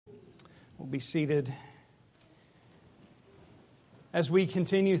We'll be seated. As we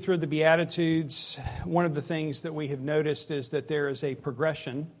continue through the Beatitudes, one of the things that we have noticed is that there is a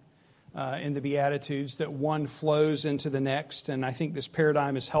progression in the Beatitudes, that one flows into the next. And I think this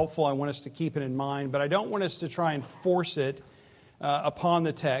paradigm is helpful. I want us to keep it in mind. But I don't want us to try and force it upon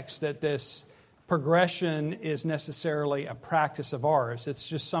the text that this progression is necessarily a practice of ours. It's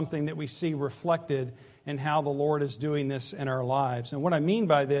just something that we see reflected in how the Lord is doing this in our lives. And what I mean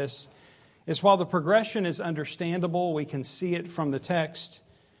by this is while the progression is understandable, we can see it from the text.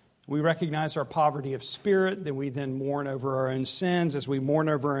 We recognize our poverty of spirit, that we then mourn over our own sins. As we mourn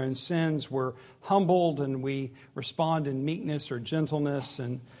over our own sins, we're humbled and we respond in meekness or gentleness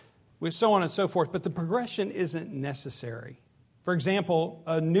and so on and so forth. But the progression isn't necessary. For example,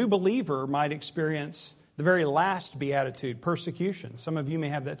 a new believer might experience the very last beatitude, persecution. Some of you may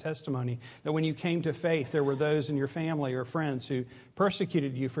have that testimony that when you came to faith, there were those in your family or friends who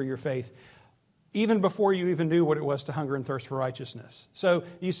persecuted you for your faith, even before you even knew what it was to hunger and thirst for righteousness. So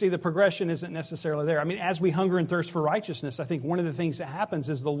you see, the progression isn't necessarily there. I mean, as we hunger and thirst for righteousness, I think one of the things that happens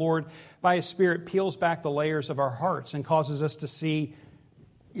is the Lord, by His Spirit, peels back the layers of our hearts and causes us to see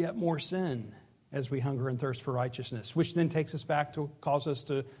yet more sin as we hunger and thirst for righteousness, which then takes us back to cause us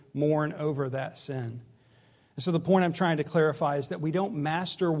to mourn over that sin. And so the point I'm trying to clarify is that we don't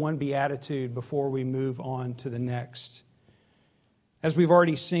master one beatitude before we move on to the next. As we've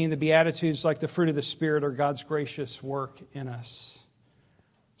already seen, the Beatitudes, like the fruit of the Spirit, are God's gracious work in us.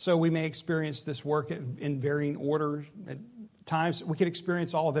 So we may experience this work in varying order. At times, we could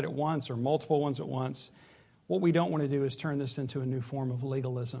experience all of it at once or multiple ones at once. What we don't want to do is turn this into a new form of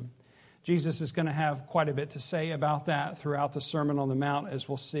legalism. Jesus is going to have quite a bit to say about that throughout the Sermon on the Mount, as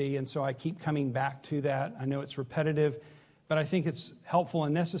we'll see. And so I keep coming back to that. I know it's repetitive, but I think it's helpful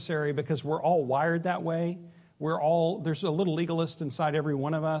and necessary because we're all wired that way. There's a little legalist inside every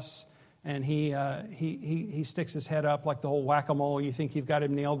one of us, and he sticks his head up like the whole whack-a-mole. You think you've got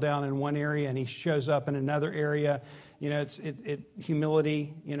him nailed down in one area, and he shows up in another area. You know, it's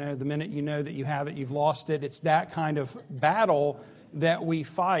humility. You know, the minute you know that you have it, you've lost it. It's that kind of battle that we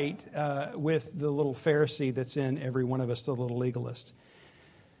fight with the little Pharisee that's in every one of us, the little legalist.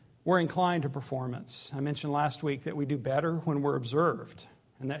 We're inclined to performance. I mentioned last week that we do better when we're observed,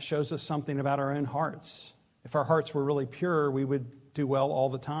 and that shows us something about our own hearts. If our hearts were really pure, we would do well all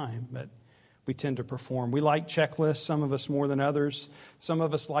the time, but we tend to perform. We like checklists, some of us more than others. Some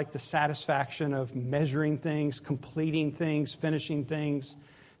of us like the satisfaction of measuring things, completing things, finishing things.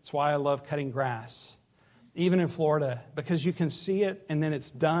 That's why I love cutting grass. Even in Florida, because you can see it and then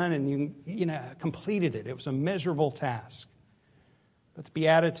it's done and you completed it. It was a measurable task. But the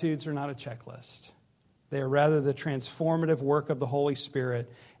Beatitudes are not a checklist. They are rather the transformative work of the Holy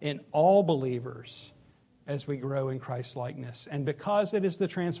Spirit in all believers as we grow in Christ's likeness. And because it is the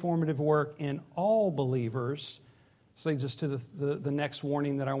transformative work in all believers, this leads us to the next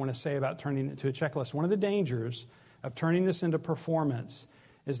warning that I want to say about turning it into a checklist. One of the dangers of turning this into performance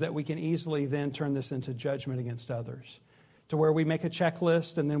is that we can easily then turn this into judgment against others, to where we make a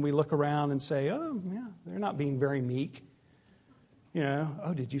checklist and then we look around and say, oh, yeah, they're not being very meek. You know,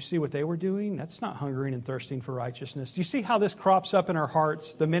 oh, did you see what they were doing? That's not hungering and thirsting for righteousness. Do you see how this crops up in our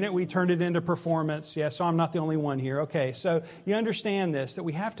hearts the minute we turned it into performance? Yeah, so I'm not the only one here. Okay, so you understand this, that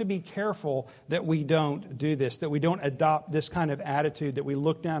we have to be careful that we don't do this, that we don't adopt this kind of attitude, that we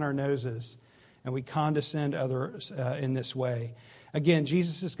look down our noses and we condescend others in this way. Again,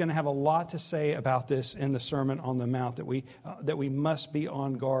 Jesus is going to have a lot to say about this in the Sermon on the Mount, that we must be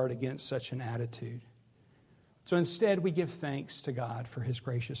on guard against such an attitude. So instead, we give thanks to God for His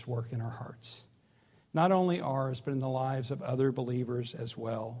gracious work in our hearts. Not only ours, but in the lives of other believers as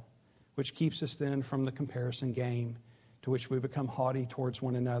well, which keeps us then from the comparison game to which we become haughty towards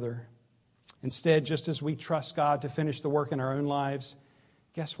one another. Instead, just as we trust God to finish the work in our own lives,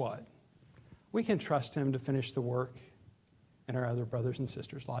 guess what? We can trust Him to finish the work in our other brothers and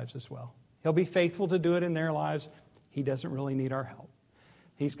sisters' lives as well. He'll be faithful to do it in their lives. He doesn't really need our help.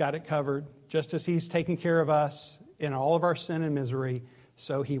 He's got it covered. Just as He's taken care of us in all of our sin and misery,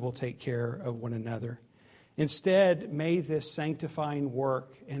 so He will take care of one another. Instead, may this sanctifying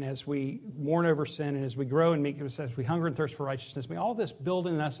work, and as we mourn over sin, and as we grow in meekness, as we hunger and thirst for righteousness, may all this build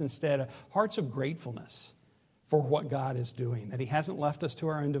in us instead hearts of gratefulness for what God is doing, that He hasn't left us to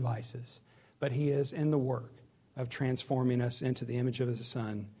our own devices, but He is in the work of transforming us into the image of His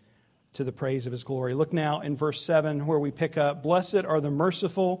Son, to the praise of His glory. Look now in verse 7 where we pick up, "Blessed are the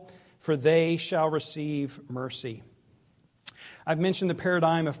merciful, for they shall receive mercy." I've mentioned the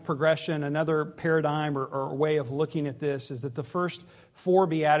paradigm of progression. Another paradigm or way of looking at this is that the first 4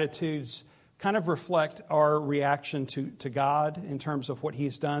 Beatitudes kind of reflect our reaction to God in terms of what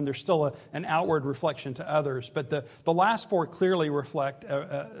He's done. There's still an outward reflection to others, but the last four clearly reflect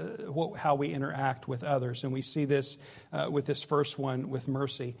how we interact with others. And we see this with this first one, with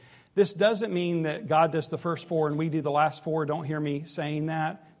mercy. This doesn't mean that God does the first four and we do the last four. Don't hear me saying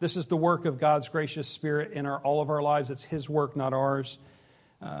that. This is the work of God's gracious Spirit in all of our lives. It's His work, not ours.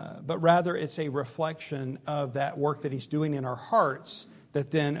 But rather it's a reflection of that work that He's doing in our hearts that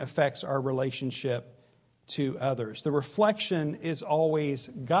then affects our relationship to others. The reflection is always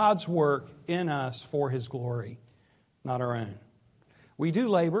God's work in us for His glory, not our own. We do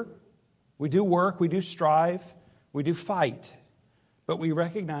labor, we do work, we do strive, we do fight, but we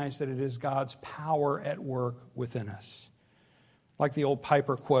recognize that it is God's power at work within us. Like the old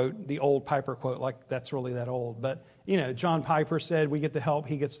Piper quote, like that's really that old. But, John Piper said, we get the help,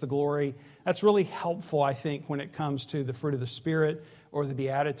 He gets the glory. That's really helpful, I think, when it comes to the fruit of the Spirit or the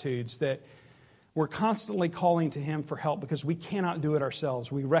Beatitudes, that we're constantly calling to Him for help because we cannot do it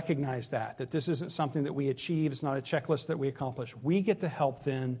ourselves. We recognize that this isn't something that we achieve. It's not a checklist that we accomplish. We get the help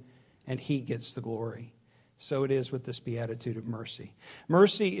then, and He gets the glory. So it is with this beatitude of mercy.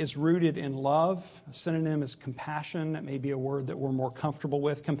 Mercy is rooted in love. A synonym is compassion. That may be a word that we're more comfortable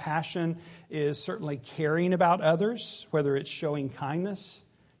with. Compassion is certainly caring about others, whether it's showing kindness,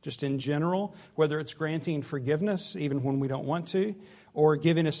 just in general, whether it's granting forgiveness, even when we don't want to, or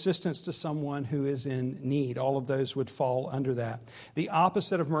giving assistance to someone who is in need. All of those would fall under that. The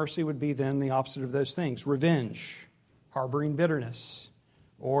opposite of mercy would be then the opposite of those things. Revenge, harboring bitterness,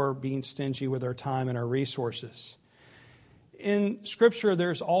 or being stingy with our time and our resources. In Scripture,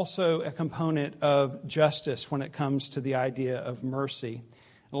 there's also a component of justice when it comes to the idea of mercy.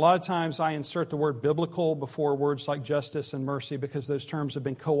 A lot of times I insert the word biblical before words like justice and mercy because those terms have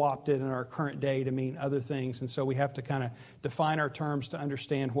been co-opted in our current day to mean other things. And so we have to kind of define our terms to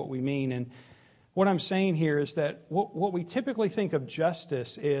understand what we mean. And what I'm saying here is that what we typically think of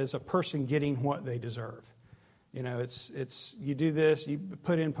justice is a person getting what they deserve. It's you do this, you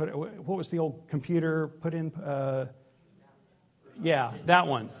put what was the old computer, that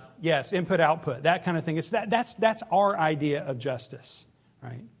one. Yes, input, output, that kind of thing. That's our idea of justice,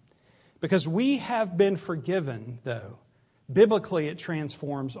 right? Because we have been forgiven, though. Biblically, it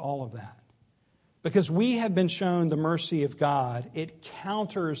transforms all of that. Because we have been shown the mercy of God, it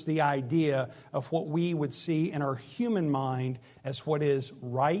counters the idea of what we would see in our human mind as what is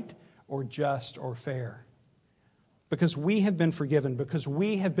right or just or fair. Because we have been forgiven, because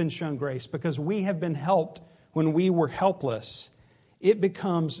we have been shown grace, because we have been helped when we were helpless, it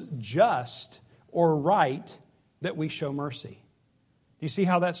becomes just or right that we show mercy. Do you see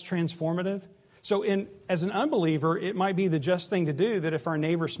how that's transformative? So as an unbeliever, it might be the just thing to do that if our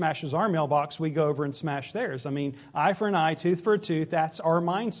neighbor smashes our mailbox, we go over and smash theirs. I mean, eye for an eye, tooth for a tooth, that's our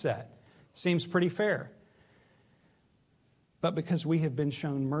mindset. Seems pretty fair. But because we have been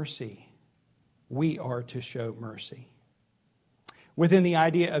shown mercy, we are to show mercy. Within the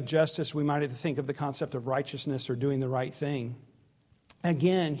idea of justice, we might think of the concept of righteousness or doing the right thing.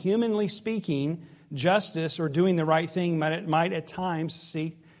 Again, humanly speaking, justice or doing the right thing might at times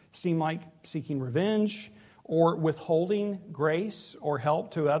seem like seeking revenge or withholding grace or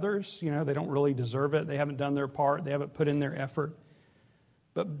help to others. They don't really deserve it. They haven't done their part. They haven't put in their effort.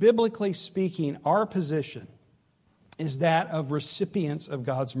 But biblically speaking, our position is that of recipients of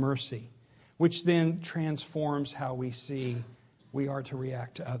God's mercy, which then transforms how we are to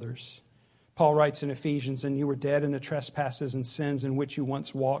react to others. Paul writes in Ephesians, "And you were dead in the trespasses and sins in which you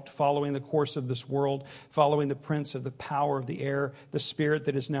once walked, following the course of this world, following the prince of the power of the air, the spirit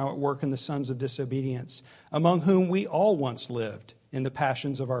that is now at work in the sons of disobedience, among whom we all once lived in the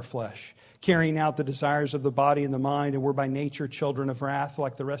passions of our flesh, carrying out the desires of the body and the mind, and were by nature children of wrath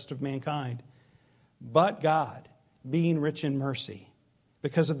like the rest of mankind. But God, being rich in mercy,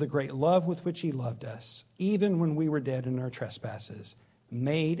 because of the great love with which He loved us, even when we were dead in our trespasses,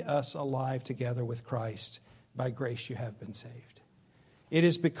 made us alive together with Christ. By grace you have been saved." It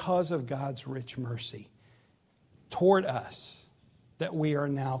is because of God's rich mercy toward us that we are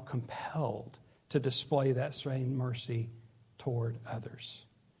now compelled to display that same mercy toward others.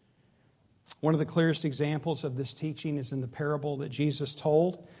 One of the clearest examples of this teaching is in the parable that Jesus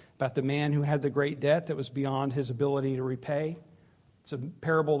told about the man who had the great debt that was beyond his ability to repay. It's a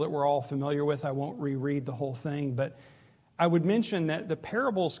parable that we're all familiar with. I won't reread the whole thing, but I would mention that the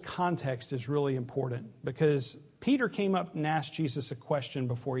parable's context is really important because Peter came up and asked Jesus a question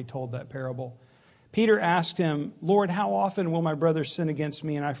before he told that parable. Peter asked him, "Lord, how often will my brother sin against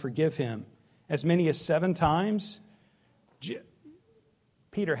me and I forgive him? As many as 7 times?"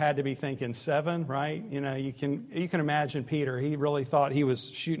 Peter had to be thinking 7, right? You can imagine Peter. He really thought he was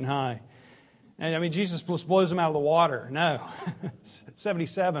shooting high. And I mean, Jesus just blows them out of the water. No.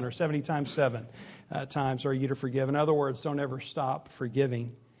 77 or 70 times 7 times are you to forgive. In other words, don't ever stop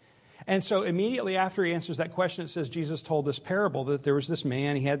forgiving. And so immediately after he answers that question, it says Jesus told this parable that there was this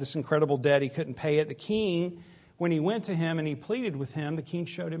man, he had this incredible debt, he couldn't pay it. The king, when he went to him and he pleaded with him, the king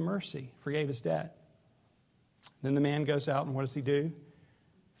showed him mercy, forgave his debt. Then the man goes out and what does he do?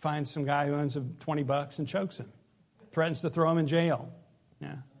 Finds some guy who owes him $20 and chokes him. Threatens to throw him in jail.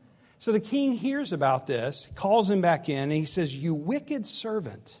 Yeah. So the king hears about this, calls him back in, and he says, "You wicked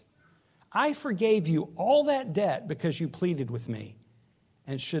servant, I forgave you all that debt because you pleaded with me.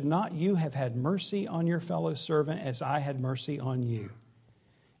 And should not you have had mercy on your fellow servant as I had mercy on you?"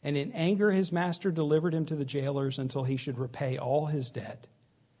 And in anger his master delivered him to the jailers until he should repay all his debt.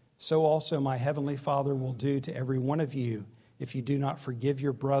 So also my heavenly Father will do to every one of you if you do not forgive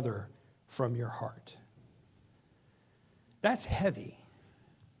your brother from your heart. That's heavy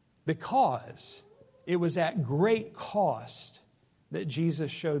because it was at great cost that Jesus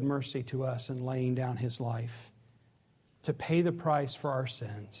showed mercy to us in laying down his life to pay the price for our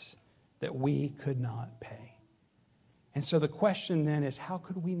sins that we could not pay. And so the question then is, how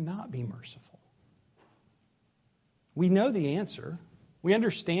could we not be merciful? We know the answer. We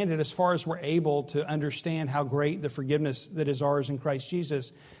understand it as far as we're able to understand how great the forgiveness that is ours in Christ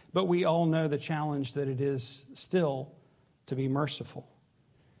Jesus, but we all know the challenge that it is still to be merciful.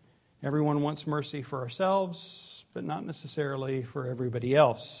 Everyone wants mercy for ourselves, but not necessarily for everybody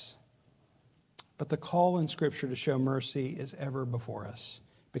else. But the call in Scripture to show mercy is ever before us,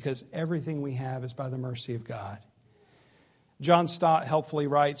 because everything we have is by the mercy of God. John Stott helpfully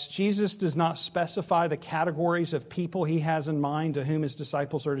writes, Jesus does not specify the categories of people he has in mind to whom his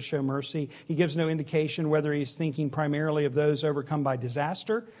disciples are to show mercy. He gives no indication whether he's thinking primarily of those overcome by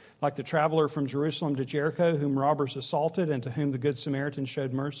disaster, like the traveler from Jerusalem to Jericho whom robbers assaulted and to whom the Good Samaritan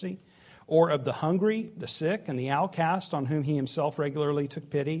showed mercy, or of the hungry, the sick, and the outcast on whom he himself regularly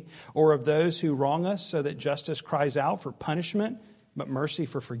took pity, or of those who wrong us so that justice cries out for punishment, but mercy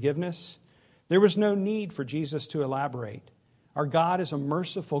for forgiveness. There was no need for Jesus to elaborate. Our God is a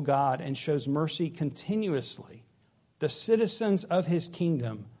merciful God and shows mercy continuously. The citizens of his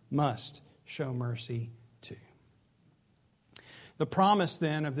kingdom must show mercy too. The promise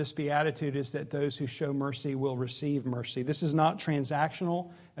then of this beatitude is that those who show mercy will receive mercy. This is not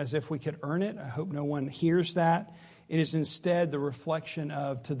transactional as if we could earn it. I hope no one hears that. It is instead the reflection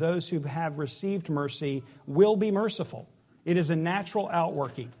of, to those who have received mercy, will be merciful. It is a natural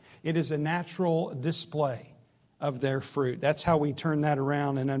outworking. It is a natural display of their fruit. That's how we turn that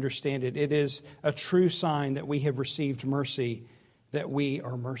around and understand it. It is a true sign that we have received mercy, that we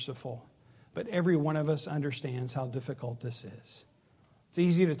are merciful. But every one of us understands how difficult this is. It's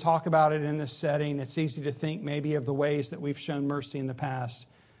easy to talk about it in this setting. It's easy to think maybe of the ways that we've shown mercy in the past.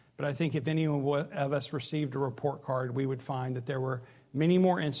 But I think if any of us received a report card, we would find that there were many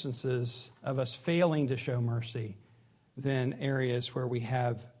more instances of us failing to show mercy than areas where we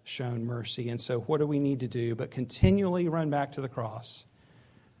have shown mercy. And so what do we need to do but continually run back to the cross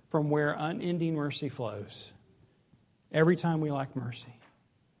from where unending mercy flows every time we lack mercy,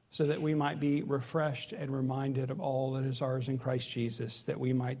 so that we might be refreshed and reminded of all that is ours in Christ Jesus, that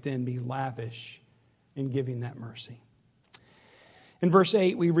we might then be lavish in giving that mercy. In verse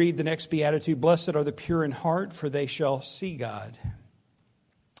 8, we read the next beatitude, "Blessed are the pure in heart, for they shall see God."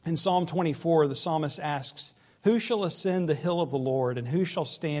 In Psalm 24, the psalmist asks, "Who shall ascend the hill of the Lord, and who shall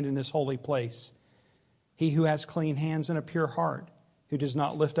stand in his holy place? He who has clean hands and a pure heart, who does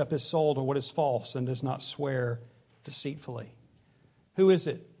not lift up his soul to what is false and does not swear deceitfully." Who is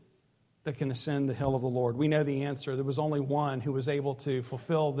it that can ascend the hill of the Lord? We know the answer. There was only one who was able to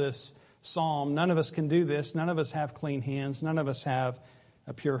fulfill this psalm. None of us can do this. None of us have clean hands. None of us have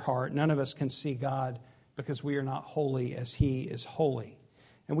a pure heart. None of us can see God because we are not holy as he is holy.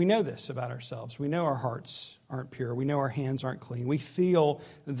 And we know this about ourselves. We know our hearts aren't pure. We know our hands aren't clean. We feel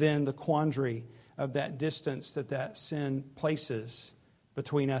then the quandary of that distance that sin places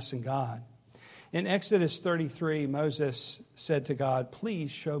between us and God. In Exodus 33, Moses said to God, "Please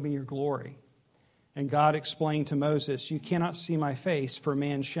show me your glory." And God explained to Moses, "You cannot see my face, for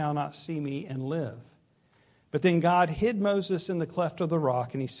man shall not see me and live." But then God hid Moses in the cleft of the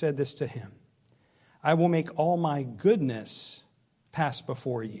rock, and he said this to him, "I will make all my goodness pass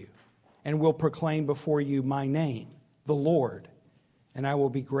before you, and will proclaim before you my name, the Lord. And I will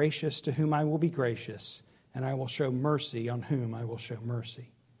be gracious to whom I will be gracious, and I will show mercy on whom I will show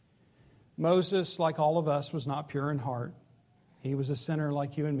mercy." Moses, like all of us, was not pure in heart. He was a sinner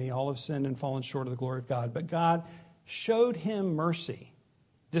like you and me. All have sinned and fallen short of the glory of God. But God showed him mercy,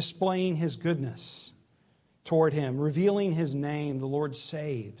 displaying his goodness toward him, revealing his name, the Lord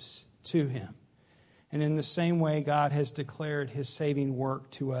saves, to him. And in the same way, God has declared His saving work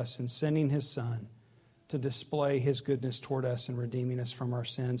to us in sending His Son to display His goodness toward us and redeeming us from our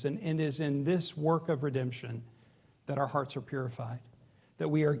sins. And it is in this work of redemption that our hearts are purified, that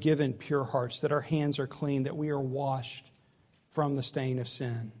we are given pure hearts, that our hands are clean, that we are washed from the stain of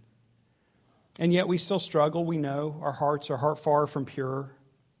sin. And yet we still struggle. We know our hearts are far from pure.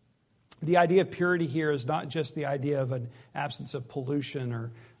 The idea of purity here is not just the idea of an absence of pollution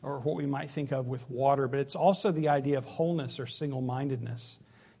or what we might think of with water, but it's also the idea of wholeness or single-mindedness,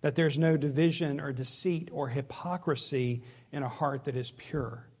 that there's no division or deceit or hypocrisy in a heart that is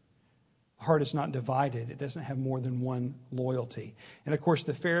pure. The heart is not divided. It doesn't have more than one loyalty. And of course,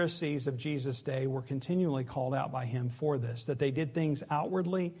 the Pharisees of Jesus' day were continually called out by Him for this, that they did things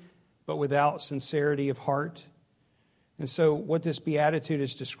outwardly, but without sincerity of heart. And so what this beatitude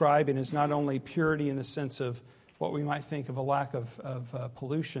is describing is not only purity in the sense of what we might think of a lack of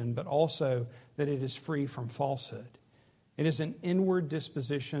pollution, but also that it is free from falsehood. It is an inward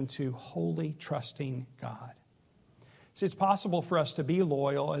disposition to wholly trusting God. See, it's possible for us to be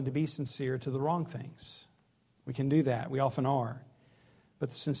loyal and to be sincere to the wrong things. We can do that. We often are. But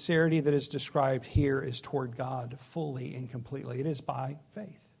the sincerity that is described here is toward God fully and completely. It is by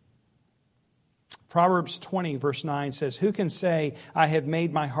faith. Proverbs 20, verse 9 says, "Who can say, I have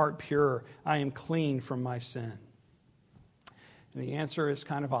made my heart pure, I am clean from my sin?" And the answer is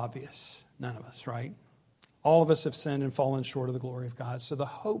kind of obvious. None of us, right? All of us have sinned and fallen short of the glory of God. So the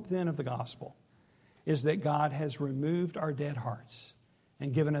hope then of the gospel is that God has removed our dead hearts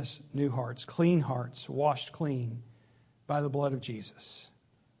and given us new hearts, clean hearts, washed clean by the blood of Jesus.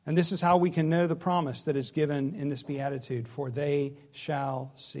 And this is how we can know the promise that is given in this beatitude, for they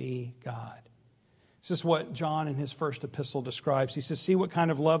shall see God. This is what John in his first epistle describes. He says, "See what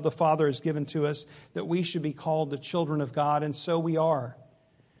kind of love the Father has given to us, that we should be called the children of God, and so we are.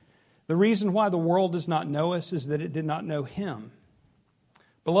 The reason why the world does not know us is that it did not know Him.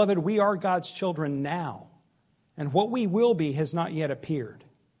 Beloved, we are God's children now, and what we will be has not yet appeared.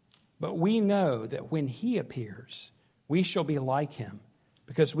 But we know that when He appears, we shall be like Him,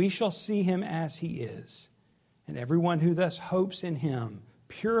 because we shall see Him as He is. And everyone who thus hopes in Him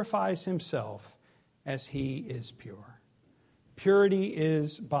purifies himself as He is pure." Purity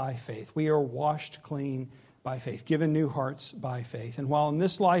is by faith. We are washed clean by faith, given new hearts by faith. And while in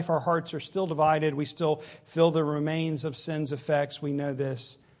this life our hearts are still divided, we still feel the remains of sin's effects, we know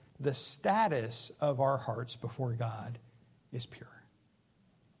this: the status of our hearts before God is pure.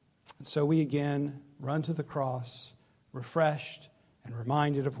 And so we again run to the cross, refreshed and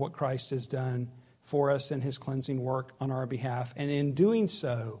reminded of what Christ has done for us in His cleansing work on our behalf. And in doing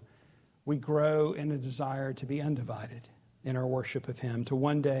so, we grow in a desire to be undivided in our worship of Him, to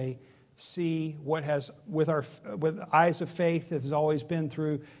one day see what has, with eyes of faith, has always been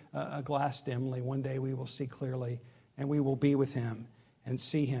through a glass dimly. One day we will see clearly, and we will be with Him and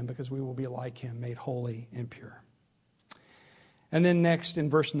see Him, because we will be like Him, made holy and pure. And then next in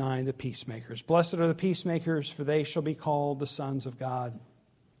verse 9, the peacemakers. "Blessed are the peacemakers, for they shall be called the sons of God."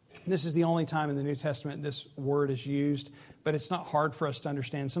 This is the only time in the New Testament this word is used, but it's not hard for us to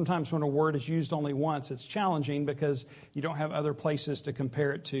understand. Sometimes when a word is used only once, it's challenging because you don't have other places to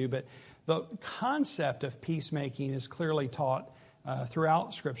compare it to. But the concept of peacemaking is clearly taught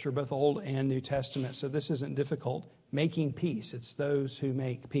throughout Scripture, both Old and New Testament. So this isn't difficult. Making peace, it's those who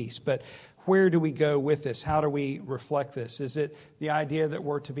make peace. But where do we go with this? How do we reflect this? Is it the idea that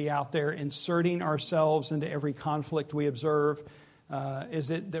we're to be out there inserting ourselves into every conflict we observe?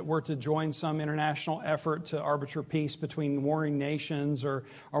 Is it that we're to join some international effort to arbiter peace between warring nations? Or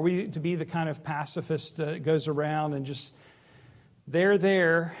are we to be the kind of pacifist that goes around and just they're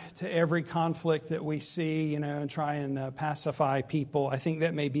there to every conflict that we see, and try and pacify people? I think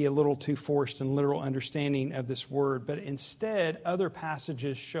that may be a little too forced and literal understanding of this word. But instead, other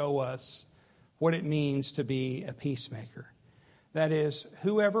passages show us what it means to be a peacemaker. That is,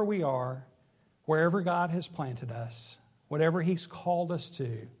 whoever we are, wherever God has planted us, whatever He's called us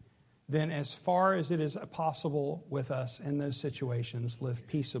to, then as far as it is possible with us in those situations, live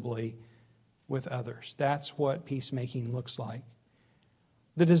peaceably with others. That's what peacemaking looks like.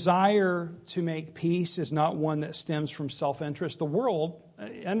 The desire to make peace is not one that stems from self-interest. The world,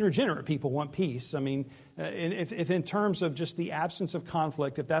 unregenerate people, want peace. I mean, if in terms of just the absence of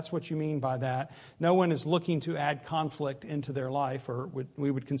conflict, if that's what you mean by that, no one is looking to add conflict into their life, or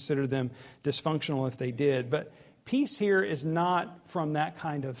we would consider them dysfunctional if they did. But peace here is not from that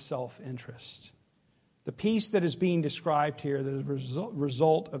kind of self-interest. The peace that is being described here, the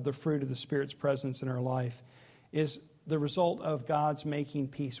result of the fruit of the Spirit's presence in our life, is the result of God's making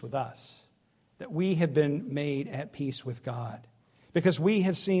peace with us. That we have been made at peace with God. Because we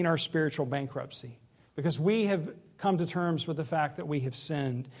have seen our spiritual bankruptcy. Because we have come to terms with the fact that we have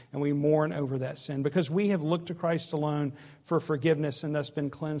sinned and we mourn over that sin. Because we have looked to Christ alone for forgiveness and thus been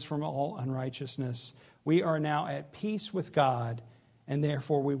cleansed from all unrighteousness. We are now at peace with God, and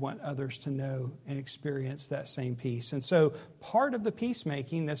therefore we want others to know and experience that same peace. And so part of the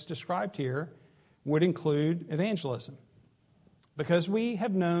peacemaking that's described here would include evangelism. Because we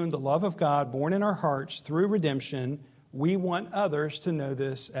have known the love of God born in our hearts through redemption, we want others to know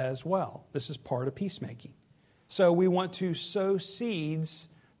this as well. This is part of peacemaking. So we want to sow seeds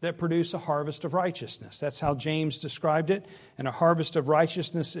that produce a harvest of righteousness. That's how James described it. And a harvest of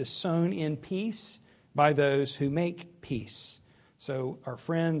righteousness is sown in peace by those who make peace. So our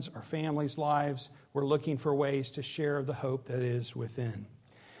friends, our families' lives, we're looking for ways to share the hope that is within.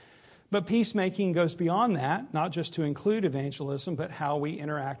 But peacemaking goes beyond that, not just to include evangelism, but how we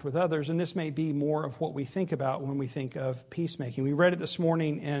interact with others. And this may be more of what we think about when we think of peacemaking. We read it this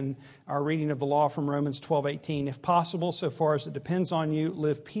morning in our reading of the law from Romans 12:18. If possible, so far as it depends on you,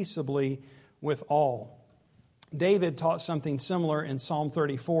 live peaceably with all. David taught something similar in Psalm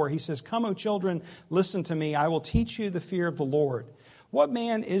 34. He says, "Come, O children, listen to me. I will teach you the fear of the Lord. What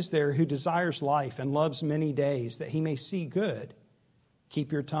man is there who desires life and loves many days, that he may see good?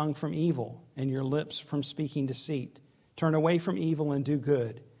 Keep your tongue from evil and your lips from speaking deceit. Turn away from evil and do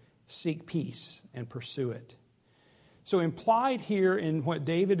good. Seek peace and pursue it." So implied here in what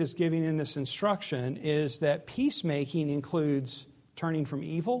David is giving in this instruction is that peacemaking includes turning from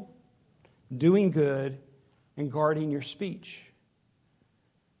evil, doing good, and guarding your speech.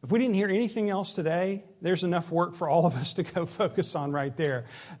 If we didn't hear anything else today, there's enough work for all of us to go focus on right there.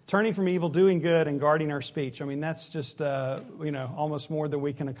 Turning from evil, doing good, and guarding our speech. I mean, that's just, almost more than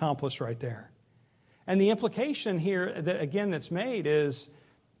we can accomplish right there. And the implication here, that's made is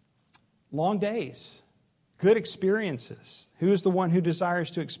long days, good experiences. Who is the one who desires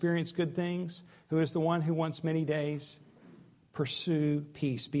to experience good things? Who is the one who wants many days? Pursue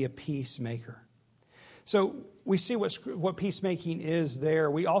peace. Be a peacemaker. So we see what peacemaking is there.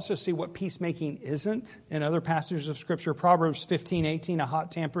 We also see what peacemaking isn't in other passages of Scripture. Proverbs 15:18, a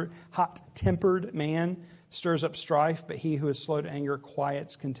hot-tempered man stirs up strife, but he who is slow to anger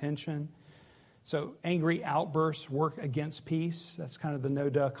quiets contention. So angry outbursts work against peace. That's kind of the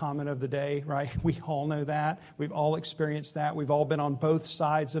no-duh comment of the day, right? We all know that. We've all experienced that. We've all been on both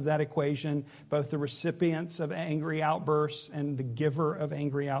sides of that equation, both the recipients of angry outbursts and the giver of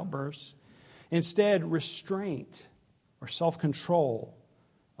angry outbursts. Instead, restraint or self-control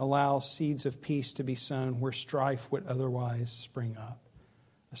allows seeds of peace to be sown where strife would otherwise spring up.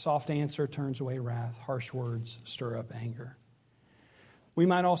 A soft answer turns away wrath. Harsh words stir up anger. We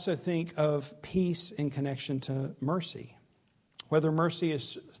might also think of peace in connection to mercy. Whether mercy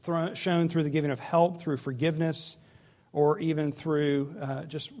is shown through the giving of help, through forgiveness, or even through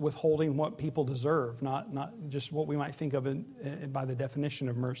just withholding what people deserve, not just what we might think of by the definition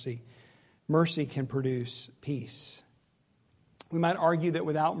of mercy. Mercy can produce peace. We might argue that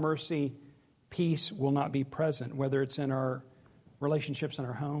without mercy, peace will not be present, whether it's in our relationships in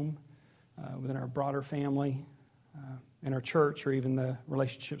our home, within our broader family, in our church, or even the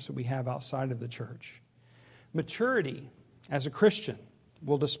relationships that we have outside of the church. Maturity as a Christian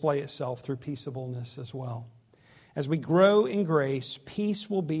will display itself through peaceableness as well. As we grow in grace, peace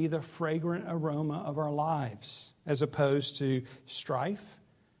will be the fragrant aroma of our lives, as opposed to strife,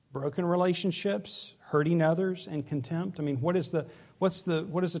 broken relationships, hurting others, and contempt. I mean, what does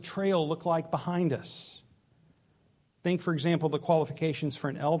a trail look like behind us? Think, for example, the qualifications for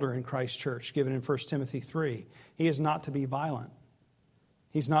an elder in Christ's church given in 1 Timothy 3. He is not to be violent.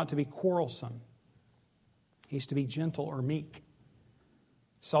 He's not to be quarrelsome. He's to be gentle or meek,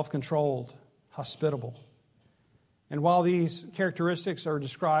 self-controlled, hospitable. And while these characteristics are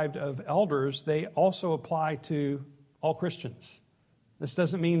described of elders, they also apply to all Christians. This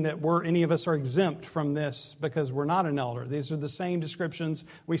doesn't mean that any of us are exempt from this because we're not an elder. These are the same descriptions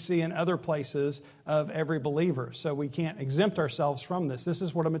we see in other places of every believer. So we can't exempt ourselves from this. This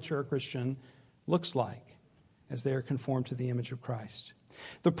is what a mature Christian looks like as they are conformed to the image of Christ.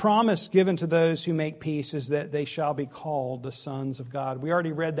 The promise given to those who make peace is that they shall be called the sons of God. We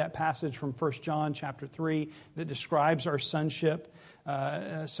already read that passage from 1 John chapter 3 that describes our sonship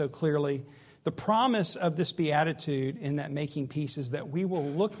so clearly. The promise of this beatitude in that making peace is that we will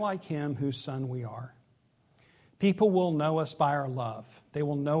look like Him whose son we are. People will know us by our love. They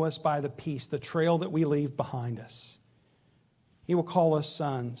will know us by the peace, the trail that we leave behind us. He will call us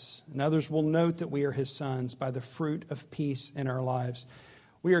sons, and others will note that we are His sons by the fruit of peace in our lives.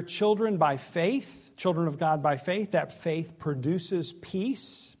 We are children by faith, children of God by faith. That faith produces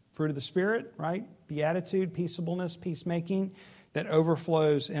peace, fruit of the Spirit, right? Beatitude, peaceableness, peacemaking that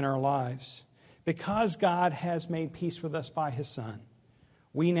overflows in our lives. Because God has made peace with us by His Son,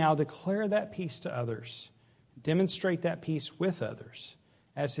 we now declare that peace to others, demonstrate that peace with others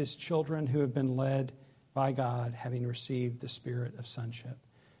as His children who have been led by God, having received the spirit of sonship.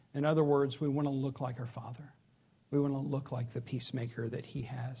 In other words, we want to look like our Father. We want to look like the peacemaker that He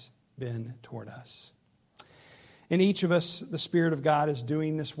has been toward us. In each of us, the Spirit of God is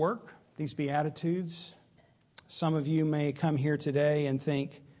doing this work, these Beatitudes. Some of you may come here today and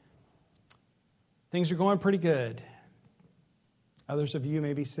think, things are going pretty good. Others of you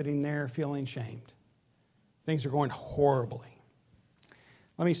may be sitting there feeling shamed. Things are going horribly.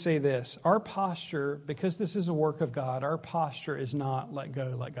 Let me say this. Our posture, because this is a work of God, our posture is not let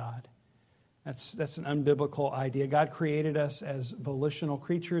go, let God. That's an unbiblical idea. God created us as volitional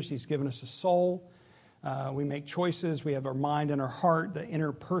creatures. He's given us a soul. We make choices. We have our mind and our heart, the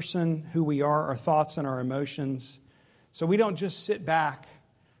inner person, who we are, our thoughts and our emotions. So we don't just sit back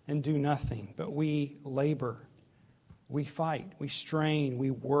and do nothing, but we labor, we fight, we strain,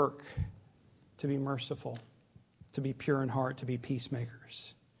 we work to be merciful, to be pure in heart, to be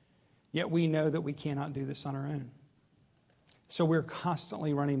peacemakers. Yet we know that we cannot do this on our own. So we're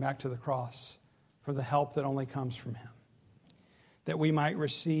constantly running back to the cross for the help that only comes from Him, that we might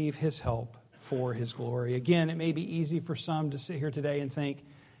receive His help for His glory. Again, it may be easy for some to sit here today and think,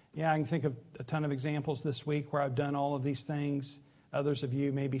 yeah, I can think of a ton of examples this week where I've done all of these things. Others of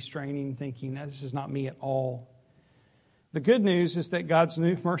you may be straining, thinking, this is not me at all. The good news is that God's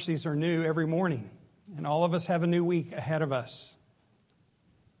new mercies are new every morning, and all of us have a new week ahead of us.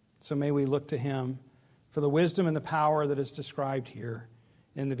 So may we look to Him for the wisdom and the power that is described here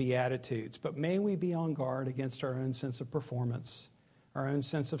in the Beatitudes. But may we be on guard against our own sense of performance, our own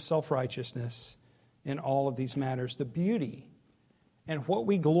sense of self-righteousness in all of these matters. The beauty and what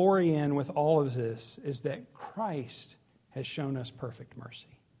we glory in with all of this is that Christ has shown us perfect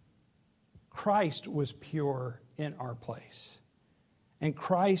mercy. Christ was pure in our place. And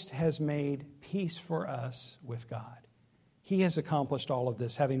Christ has made peace for us with God. He has accomplished all of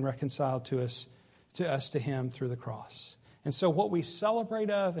this, having reconciled to us to Him through the cross. And so what we celebrate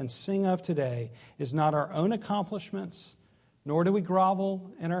of and sing of today is not our own accomplishments, nor do we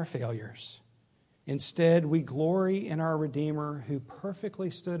grovel in our failures. Instead, we glory in our Redeemer who perfectly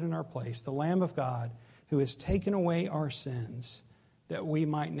stood in our place, the Lamb of God who has taken away our sins, that we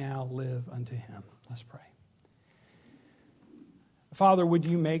might now live unto Him. Let's pray. Father, would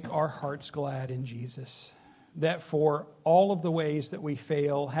you make our hearts glad in Jesus, that for all of the ways that we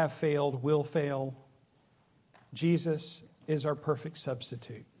fail, have failed, will fail, Jesus is our perfect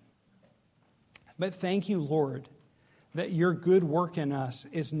substitute. But thank you, Lord, that your good work in us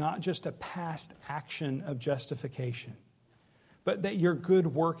is not just a past action of justification, but that your good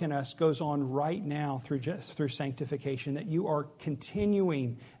work in us goes on right now through sanctification, that you are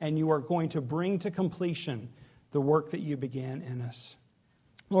continuing and you are going to bring to completion the work that you began in us.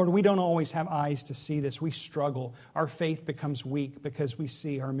 Lord, we don't always have eyes to see this. We struggle. Our faith becomes weak because we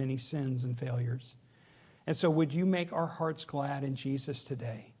see our many sins and failures. And so would you make our hearts glad in Jesus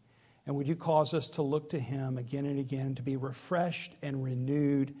today? And would you cause us to look to Him again and again, to be refreshed and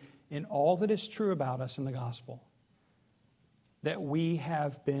renewed in all that is true about us in the gospel, that we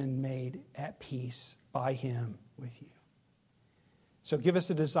have been made at peace by Him with you. So give us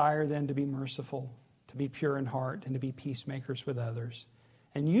a desire then to be merciful, to be pure in heart, and to be peacemakers with others.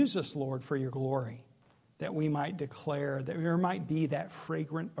 And use us, Lord, for your glory, that we might declare, that there might be that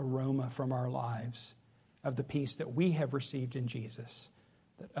fragrant aroma from our lives of the peace that we have received in Jesus,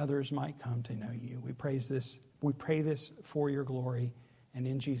 that others might come to know you. We pray this for your glory, and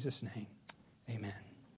in Jesus' name, amen.